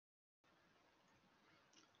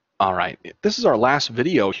All right, this is our last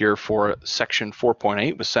video here for section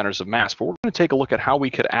 4.8 with centers of mass, but we're going to take a look at how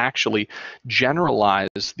we could actually generalize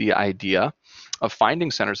the idea of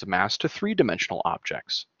finding centers of mass to three-dimensional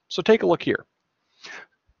objects. So take a look here.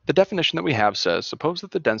 The definition that we have says, suppose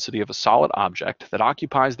that the density of a solid object that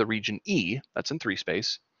occupies the region E, that's in 3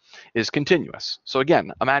 space, is continuous. So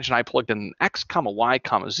again, imagine I plugged in x, y,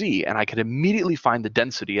 z, and I could immediately find the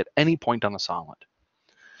density at any point on the solid.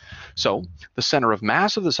 So the center of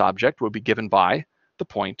mass of this object would be given by the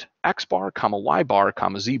point x bar, y bar,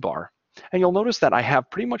 z bar. And you'll notice that I have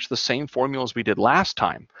pretty much the same formula as we did last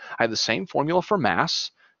time. I have the same formula for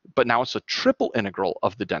mass, but now it's a triple integral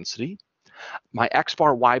of the density. My x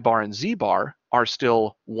bar, y bar, and z bar are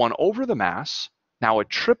still 1 over the mass, now a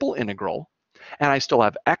triple integral, and I still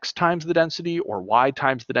have x times the density or y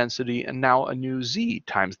times the density, and now a new z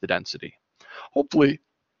times the density. Hopefully,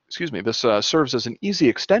 this serves as an easy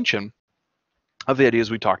extension of the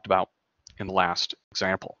ideas we talked about in the last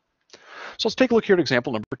example. So let's take a look here at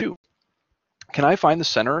example number 2. Can I find the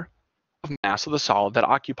center of mass of the solid that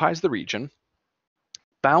occupies the region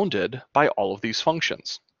bounded by all of these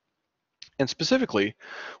functions? And specifically,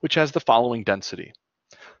 which has the following density.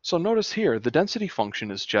 So notice here, the density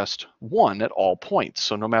function is just 1 at all points.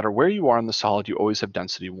 So no matter where you are in the solid, you always have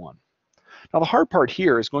density 1. Now the hard part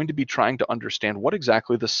here is going to be trying to understand what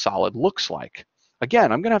exactly the solid looks like.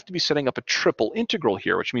 Again, I'm going to have to be setting up a triple integral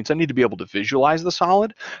here, which means I need to be able to visualize the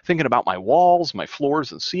solid, thinking about my walls, my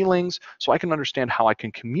floors and ceilings, so I can understand how I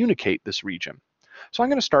can communicate this region. So I'm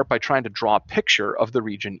going to start by trying to draw a picture of the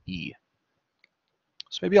region E.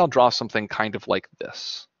 So maybe I'll draw something kind of like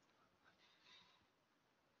this.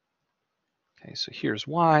 Okay, so here's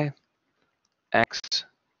Y, X,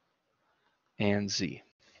 and Z.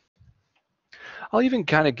 I'll even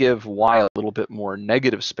kind of give Y a little bit more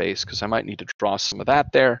negative space because I might need to draw some of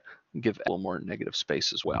that there and give a little more negative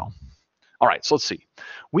space as well. All right, so let's see.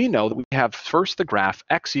 We know that we have first the graph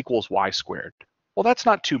x equals y squared. Well, that's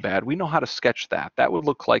not too bad. We know how to sketch that. That would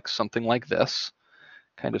look like something like this,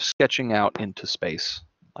 kind of sketching out into space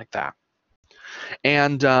like that.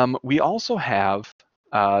 And we also have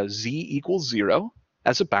z equals 0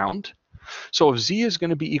 as a bound. So if z is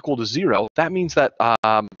going to be equal to 0, that means that,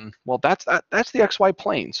 well, that's the xy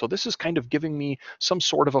plane. So this is kind of giving me some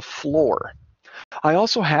sort of a floor. I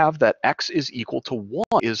also have that x is equal to 1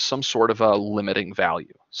 is some sort of a limiting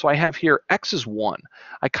value. So I have here x is 1.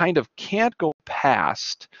 I kind of can't go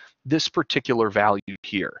past this particular value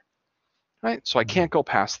here, right? So I can't go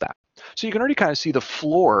past that. So you can already kind of see the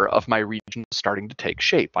floor of my region starting to take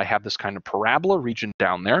shape. I have this kind of parabola region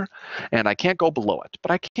down there, and I can't go below it, but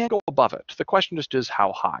I can't go above it. The question just is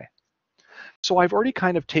how high. So I've already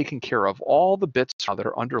kind of taken care of all the bits that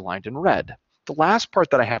are underlined in red. The last part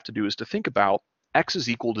that I have to do is to think about x is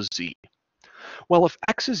equal to z. Well, if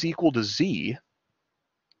x is equal to z,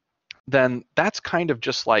 then that's kind of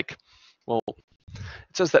just like, well,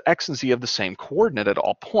 it says that x and z have the same coordinate at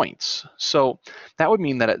all points. So that would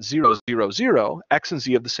mean that at 0, 0, 0, x and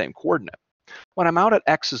z have the same coordinate. When I'm out at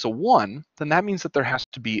x is a 1, then that means that there has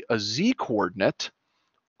to be a z coordinate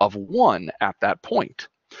of 1 at that point.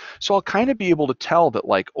 So I'll kind of be able to tell that,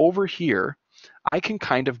 like, over here, I can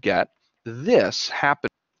kind of get this happen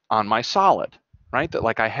on my solid, right? That,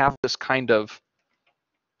 like, I have this kind of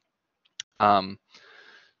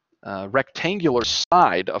rectangular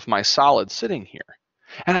side of my solid sitting here.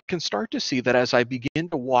 And I can start to see that as I begin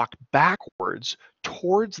to walk backwards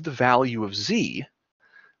towards the value of z,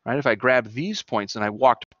 right? If I grab these points and I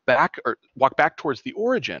walk back towards the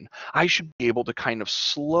origin, I should be able to kind of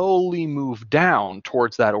slowly move down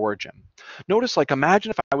towards that origin. Notice, like,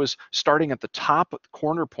 imagine if I was starting at the top of the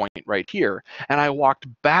corner point right here, and I walked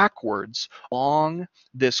backwards along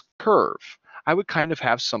this curve. I would kind of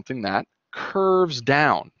have something that curves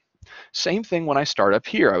down. Same thing when I start up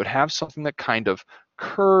here. I would have something that kind of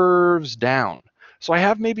curves down. So I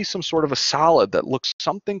have maybe some sort of a solid that looks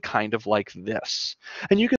something kind of like this.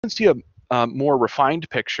 And you can see a more refined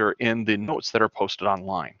picture in the notes that are posted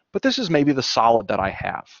online. But this is maybe the solid that I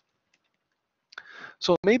have.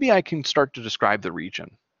 So maybe I can start to describe the region.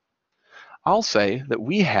 I'll say that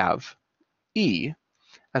we have E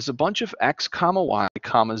as a bunch of x, y,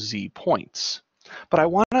 z points. But I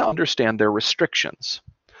want to understand their restrictions.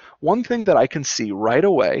 One thing that I can see right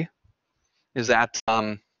away is that,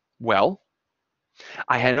 well,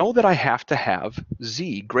 I know that I have to have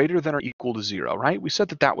z greater than or equal to 0, right? We said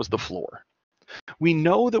that that was the floor. We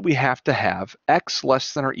know that we have to have x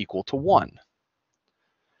less than or equal to 1.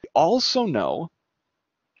 We also know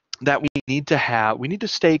that we need to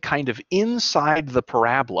stay kind of inside the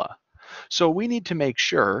parabola. So we need to make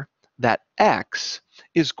sure that x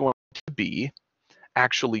is going to be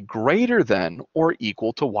actually greater than or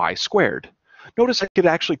equal to y squared? Notice I could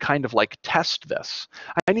actually kind of like test this.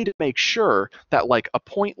 I need to make sure that like a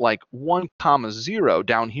point like 1 comma 0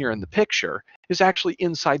 down here in the picture is actually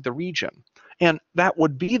inside the region. And that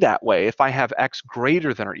would be that way if I have x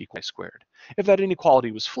greater than or equal to y squared. If that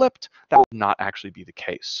inequality was flipped, that would not actually be the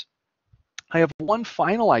case. I have one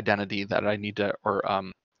final identity that I need to, or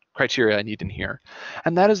criteria I need in here,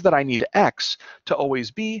 and that is that I need x to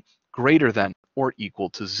always be greater than or equal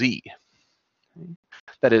to z.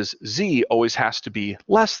 That is, z always has to be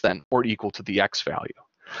less than or equal to the x value.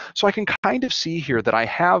 So I can kind of see here that I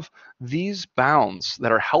have these bounds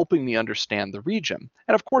that are helping me understand the region.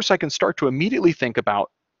 And of course, I can start to immediately think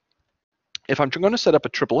about, if I'm going to set up a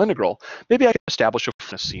triple integral, maybe I can establish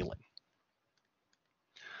a ceiling.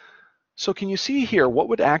 So can you see here what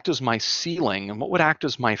would act as my ceiling and what would act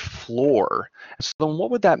as my floor? So then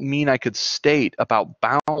what would that mean I could state about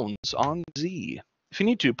bounds on z? If you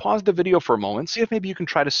need to, pause the video for a moment, see if maybe you can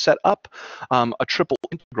try to set up a triple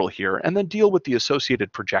integral here and then deal with the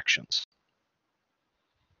associated projections.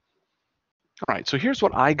 All right, so here's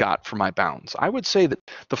what I got for my bounds. I would say that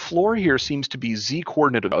the floor here seems to be z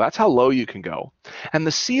coordinate. That's how low you can go. And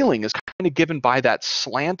the ceiling is kind of given by that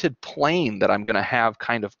slanted plane that I'm going to have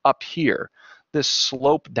kind of up here, this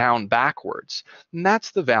slope down backwards. And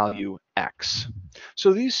that's the value x.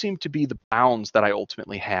 So these seem to be the bounds that I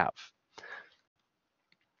ultimately have.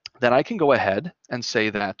 Then I can go ahead and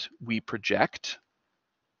say that we project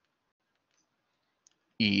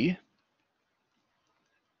E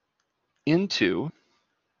into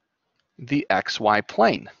the xy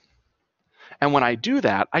plane. And when I do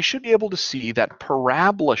that, I should be able to see that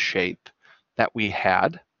parabola shape that we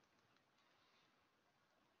had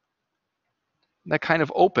that kind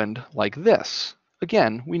of opened like this.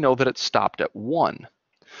 Again, we know that it stopped at 1.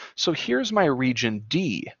 So here's my region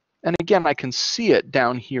D. And again, I can see it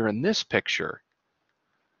down here in this picture.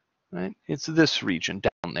 Right? It's this region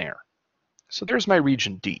down there. So there's my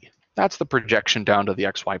region D. That's the projection down to the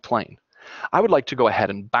xy plane. I would like to go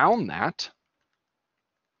ahead and bound that,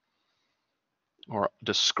 or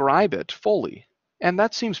describe it fully. And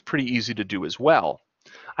that seems pretty easy to do as well.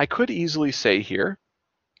 I could easily say here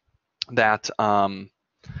that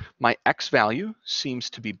my x value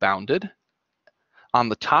seems to be bounded. On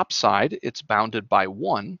the top side, it's bounded by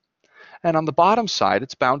 1. And on the bottom side,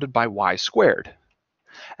 it's bounded by y squared.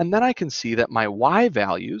 And then I can see that my y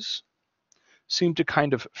values seem to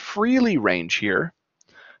kind of freely range here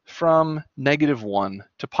from -1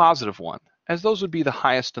 to +1, as those would be the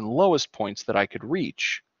highest and lowest points that I could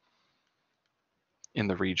reach in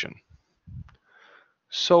the region.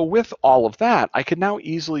 So with all of that, I can now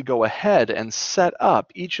easily go ahead and set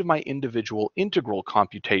up each of my individual integral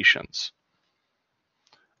computations.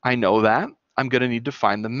 I know that I'm going to need to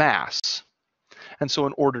find the mass. And so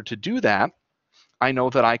in order to do that, I know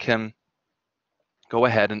that I can go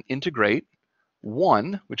ahead and integrate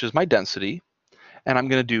 1, which is my density, and I'm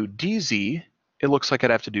going to do dz. It looks like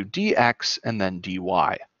I'd have to do dx and then dy.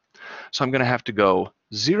 So I'm going to have to go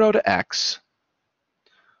 0 to x,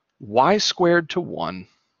 y squared to 1,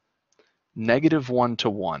 -1 to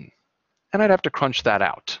 1. And I'd have to crunch that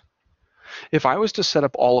out. If I was to set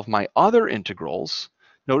up all of my other integrals,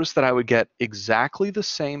 notice that I would get exactly the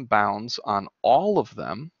same bounds on all of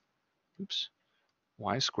them. Oops,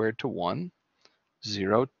 y squared to 1,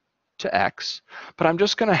 0 to x, but I'm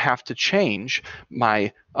just going to have to change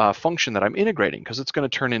my function that I'm integrating, because it's going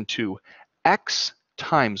to turn into x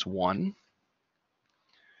times 1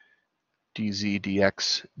 dz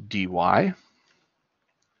dx dy.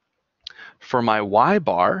 For my y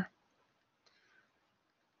bar,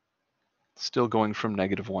 still going from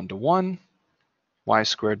 -1 to 1, y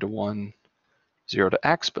squared to 1, 0 to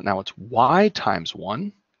x, but now it's y times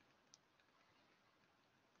 1.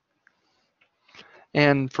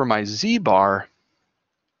 And for my z bar,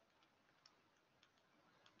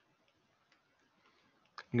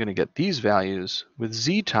 I'm going to get these values with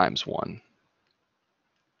z times 1.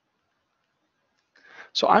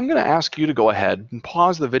 So I'm going to ask you to go ahead and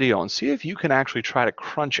pause the video and see if you can actually try to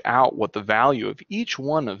crunch out what the value of each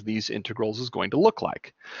one of these integrals is going to look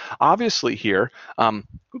like. Obviously here,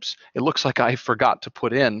 it looks like I forgot to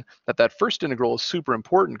put in that first integral is super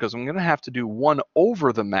important, because I'm going to have to do 1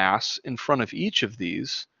 over the mass in front of each of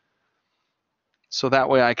these, so that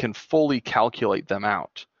way I can fully calculate them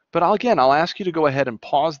out. But again, I'll ask you to go ahead and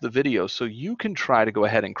pause the video so you can try to go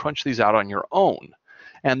ahead and crunch these out on your own.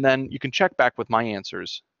 And then you can check back with my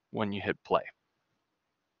answers when you hit play.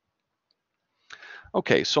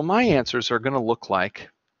 Okay, so my answers are going to look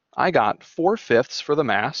like I got 4/5 for the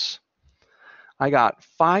mass, I got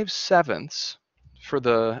 5/7 for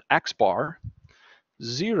the x bar,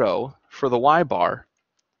 0 for the y bar,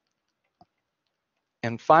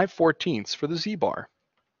 and 5/14 for the z bar.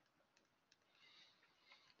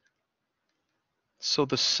 So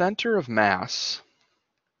the center of mass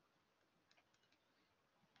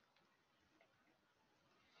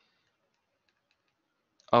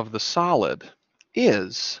of the solid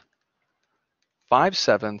is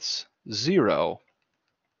 5/7, 0,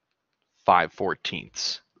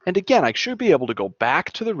 5/14. And again, I should be able to go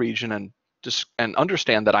back to the region and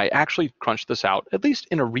understand that I actually crunched this out, at least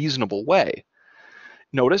in a reasonable way.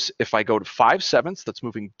 Notice if I go to 5/7, that's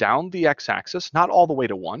moving down the x-axis, not all the way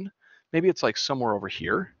to 1. Maybe it's like somewhere over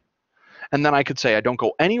here. And then I could say I don't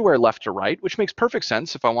go anywhere left or right, which makes perfect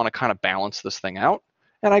sense if I want to kind of balance this thing out.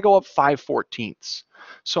 And I go up 5/14.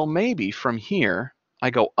 So maybe from here, I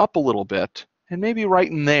go up a little bit, and maybe right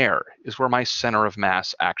in there is where my center of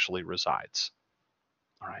mass actually resides.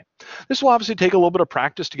 All right. This will obviously take a little bit of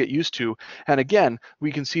practice to get used to. And again,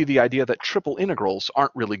 we can see the idea that triple integrals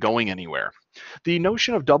aren't really going anywhere. The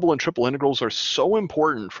notion of double and triple integrals are so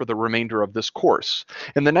important for the remainder of this course.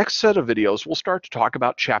 In the next set of videos, we'll start to talk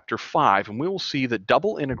about Chapter 5, and we will see that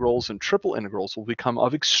double integrals and triple integrals will become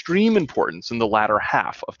of extreme importance in the latter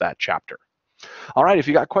half of that chapter. All right, if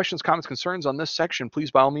you got questions, comments, concerns on this section,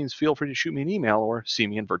 please by all means feel free to shoot me an email or see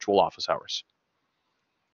me in virtual office hours.